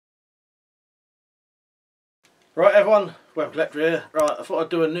Right everyone, WeaponCollector here. Right, I thought I'd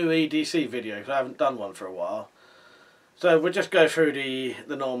do a new E.D.C video because I haven't done one for a while. So we'll just go through the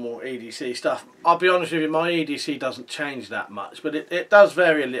normal E.D.C stuff. I'll be honest with you, my E.D.C doesn't change that much, but it does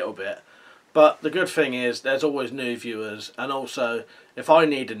vary a little bit. But the good thing is there's always new viewers, and also if I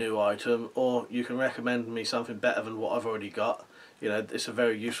need a new item or you can recommend me something better than what I've already got, you know, it's a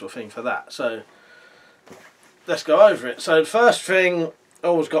very useful thing for that. So let's go over it. So the first thing, I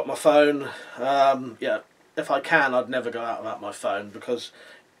always got my phone. Yeah, if I can, I'd never go out without my phone because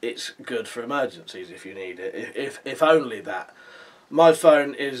it's good for emergencies if you need it. If only that. My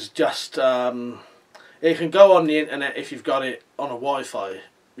phone is just it can go on the internet if you've got it on a Wi-Fi,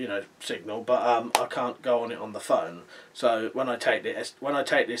 you know, signal, but I can't go on it on the phone. So when I take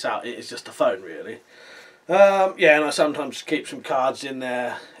this out, it is just a phone really. Yeah, and I sometimes keep some cards in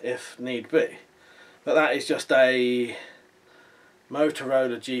there if need be. But that is just a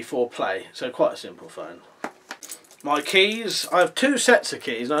Motorola G4 Play, so quite a simple phone. My keys, I have two sets of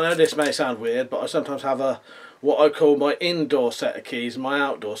keys, and I know this may sound weird, but I sometimes have what I call my indoor set of keys and my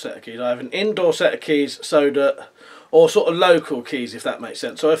outdoor set of keys. I have an indoor set of keys so that, or sort of local keys if that makes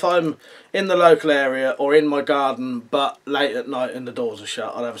sense. So if I'm in the local area or in my garden but late at night and the doors are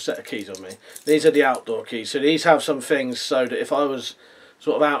shut, I'll have a set of keys on me. These are the outdoor keys, so these have some things so that if I was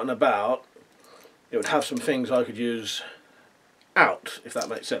sort of out and about, it would have some things I could use out, if that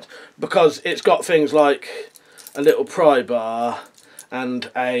makes sense. Because it's got things like a little pry bar and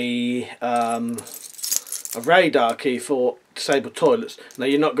a radar key for disabled toilets. Now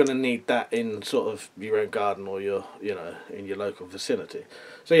you're not going to need that in sort of your own garden or your, you know, in your local vicinity.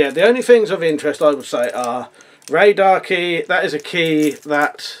 So yeah, the only things of interest I would say are radar key. That is a key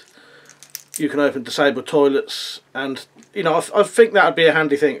that you can open disabled toilets, and you know, I think that would be a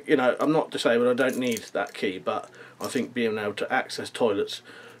handy thing. You know, I'm not disabled, I don't need that key, but I think being able to access toilets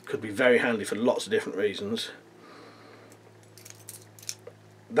could be very handy for lots of different reasons.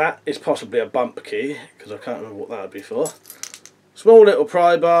 That is possibly a bump key, because I can't remember what that would be for. Small little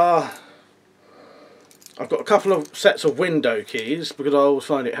pry bar. I've got a couple of sets of window keys, because I always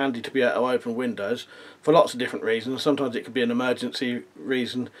find it handy to be able to open windows for lots of different reasons. Sometimes it could be an emergency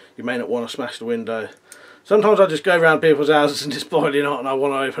reason, you may not want to smash the window. Sometimes I just go around people's houses and it's boiling hot and I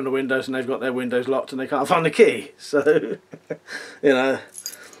want to open the windows and they've got their windows locked and they can't find the key. So, you know,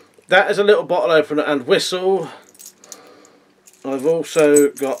 that is a little bottle opener and whistle. I've also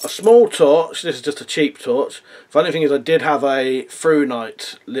got a small torch. This is just a cheap torch. Funny thing is I did have a through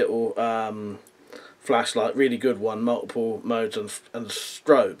night little flashlight, really good one, multiple modes and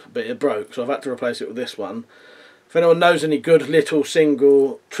strobe, but it broke, so I've had to replace it with this one. If anyone knows any good little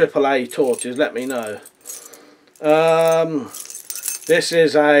single AAA torches, let me know. This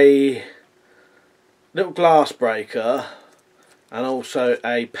is a little glass breaker and also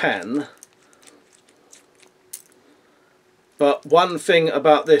a pen. But one thing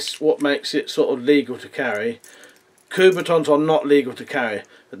about this, what makes it sort of legal to carry, Coubertons are not legal to carry,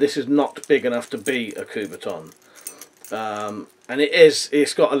 but this is not big enough to be a Couberton. And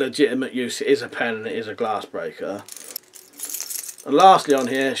it's got a legitimate use. It is a pen and it is a glass breaker. And lastly on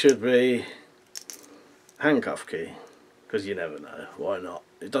here should be handcuff key, because you never know, why not?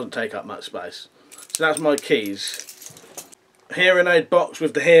 It doesn't take up much space. So that's my keys. Hearing aid box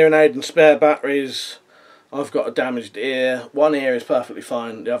with the hearing aid and spare batteries. I've got a damaged ear. One ear is perfectly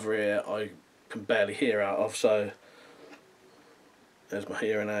fine, the other ear I can barely hear out of, so there's my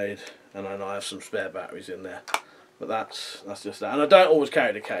hearing aid, and then I have some spare batteries in there. But that's just that. And I don't always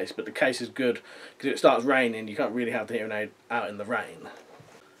carry the case, but the case is good because if it starts raining you can't really have the hearing aid out in the rain.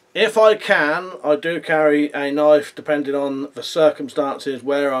 If I can, I do carry a knife depending on the circumstances,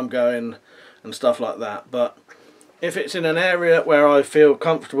 where I'm going and stuff like that. But if it's in an area where I feel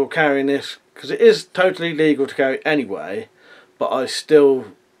comfortable carrying this, because it is totally legal to carry anyway, but I still,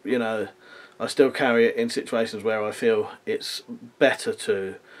 you know, I still carry it in situations where I feel it's better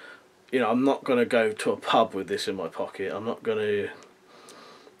to, you know, I'm not going to go to a pub with this in my pocket. I'm not going to,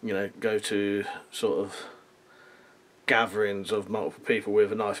 you know, go to sort of gatherings of multiple people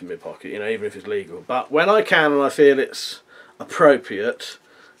with a knife in my pocket, you know, even if it's legal. But when I can and I feel it's appropriate,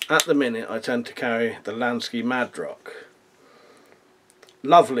 at the minute I tend to carry the Lansky Madrock.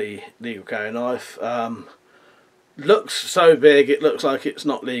 Lovely legal carry knife. Looks so big it looks like it's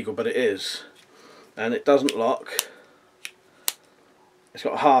not legal, but it is. And it doesn't lock. It's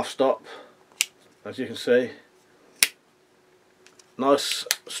got a half stop, as you can see. Nice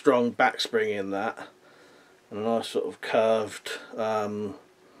strong back spring in that. And a nice sort of curved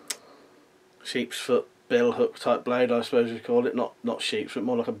sheep's foot bill hook type blade, I suppose you call it. Not sheep's, but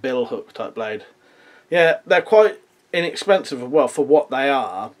more like a bill hook type blade. Yeah, they're quite inexpensive as well for what they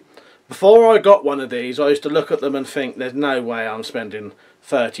are, Before I got one of these, I used to look at them and think there's no way I'm spending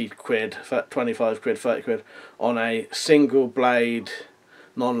 30 quid, 25 quid, 30 quid on a single blade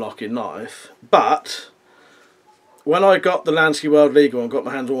non-locking knife. But when I got the Lansky World Legal and got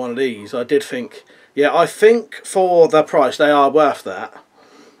my hands on one of these, I did think, yeah, I think for the price they are worth that.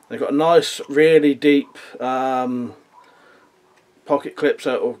 They've got a nice, really deep pocket clip,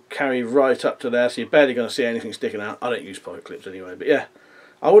 so it will carry right up to there, so you're barely going to see anything sticking out. I don't use pocket clips anyway, but yeah,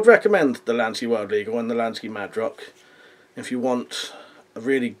 I would recommend the Lansky World Legal and the Lansky Madrock if you want a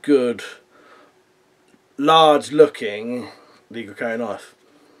really good, large looking legal carry knife.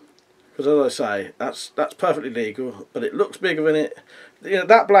 Because as I say, that's perfectly legal, but it looks bigger than it. You know,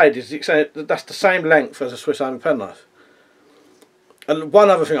 that blade is that's the same length as a Swiss Army penknife. And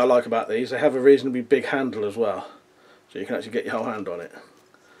one other thing I like about these, they have a reasonably big handle as well, so you can actually get your whole hand on it.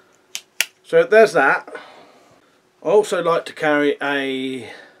 So there's that. I also like to carry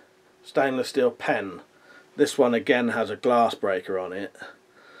a stainless steel pen. This one again has a glass breaker on it.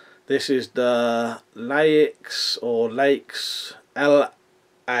 This is the Laix or Laix LAIX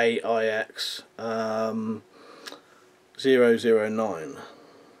 009.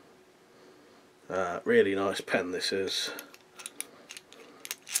 Really nice pen this is.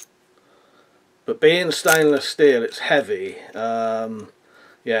 But being stainless steel, it's heavy. Yeah,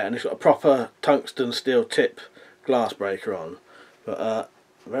 and it's got a proper tungsten steel tip glass breaker on. But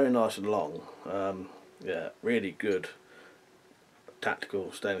very nice and long. Yeah, really good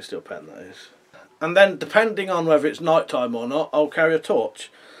tactical stainless steel pen that is. And then depending on whether it's night time or not, I'll carry a torch.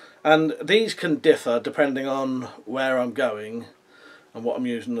 And these can differ depending on where I'm going and what I'm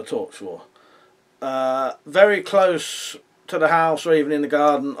using the torch for. Very close to the house or even in the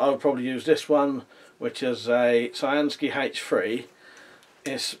garden, I would probably use this one, which is a Syansky H3.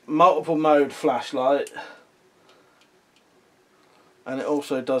 It's multiple mode flashlight, and it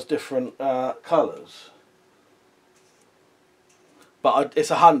also does different colours. But it's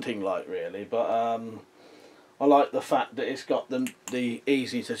a hunting light really, but I like the fact that it's got the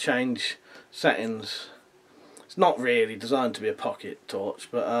easy to change settings. It's not really designed to be a pocket torch,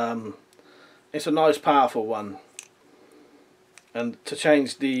 but it's a nice powerful one. And to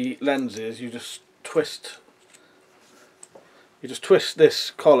change the lenses, you just twist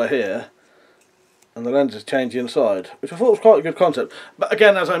this collar here, and the lenses change inside, which I thought was quite a good concept. But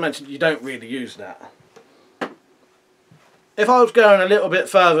again, as I mentioned, you don't really use that. If I was going a little bit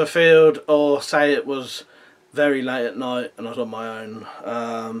further afield, or say it was very late at night and I was on my own,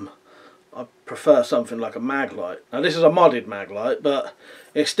 I prefer something like a mag light. Now this is a modded mag light, but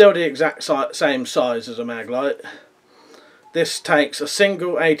it's still the exact same size as a mag light. This takes a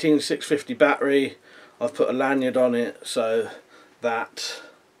single 18650 battery. I've put a lanyard on it so that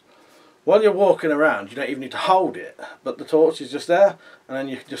while you're walking around you don't even need to hold it, but the torch is just there, and then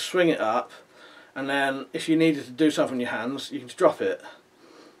you can just swing it up, and then if you needed to do something in your hands you can just drop it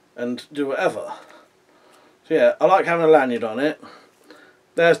and do whatever. So yeah, I like having a lanyard on it.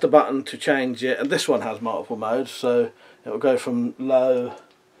 There's the button to change it, and this one has multiple modes, so it will go from low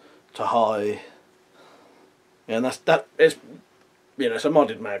to high. Yeah, and it's, you know, it's a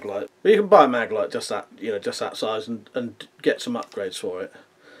modded mag light. But you can buy a mag light just that, you know, just that size and get some upgrades for it.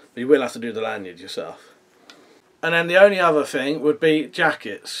 But you will have to do the lanyard yourself. And then the only other thing would be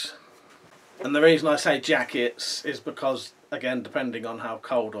jackets. And the reason I say jackets is because, again, depending on how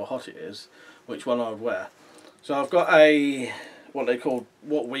cold or hot it is, which one I would wear. So I've got a what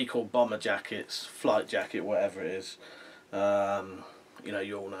we call bomber jackets, flight jacket, whatever it is. You know,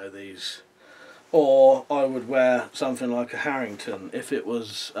 you all know these. Or I would wear something like a Harrington if it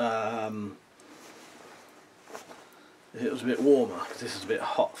was a bit warmer. This is a bit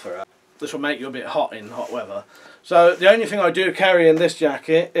hot for us. This will make you a bit hot in hot weather. So the only thing I do carry in this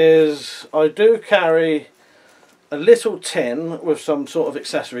jacket is I do carry a little tin with some sort of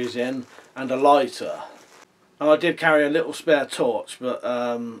accessories in and a lighter. And I did carry a little spare torch, but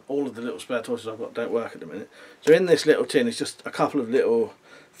all of the little spare torches I've got don't work at the minute. So in this little tin is just a couple of little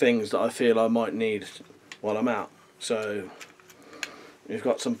things that I feel I might need while I'm out. So you've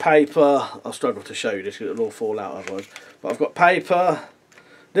got some paper. I'll struggle to show you this because it'll all fall out otherwise. But I've got paper, a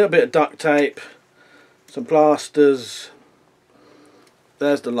little bit of duct tape, some plasters.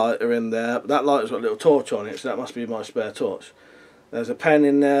 There's the lighter in there. That lighter's got a little torch on it, so that must be my spare torch. There's a pen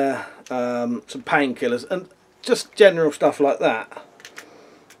in there, some painkillers, and just general stuff like that.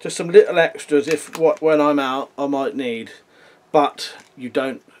 Just some little extras when I'm out I might need, but you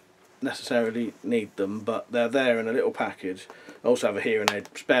don't necessarily need them, but they're there in a little package. I also have a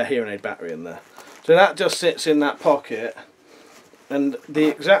spare hearing aid battery in there. So that just sits in that pocket. And the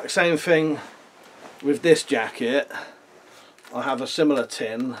exact same thing with this jacket. I have a similar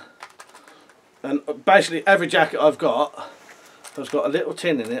tin And basically every jacket I've got has got a little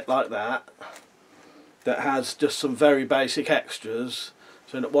tin in it like that that has just some very basic extras,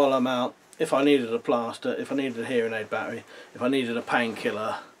 so that while I'm out, if I needed a plaster, if I needed a hearing aid battery, if I needed a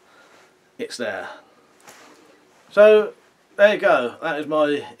painkiller, it's there. So there you go, that is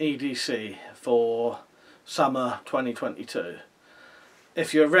my EDC for summer 2022.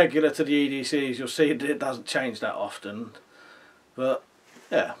 If you're regular to the EDCs, you'll see that it doesn't change that often, but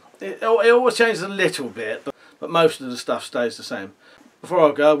yeah, it always changes a little bit, but most of the stuff stays the same. Before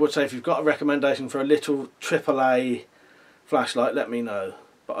I go, I would say if you've got a recommendation for a little AAA flashlight, let me know.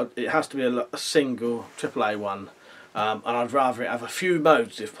 But it has to be a single AAA one, and I'd rather it have a few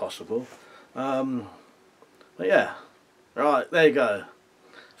modes if possible. But yeah, right, there you go.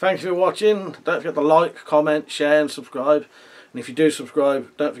 Thank you for watching. Don't forget to like, comment, share and subscribe. And if you do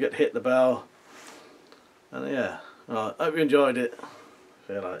subscribe, don't forget to hit the bell. And yeah, right, hope you enjoyed it.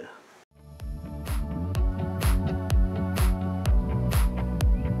 See you later.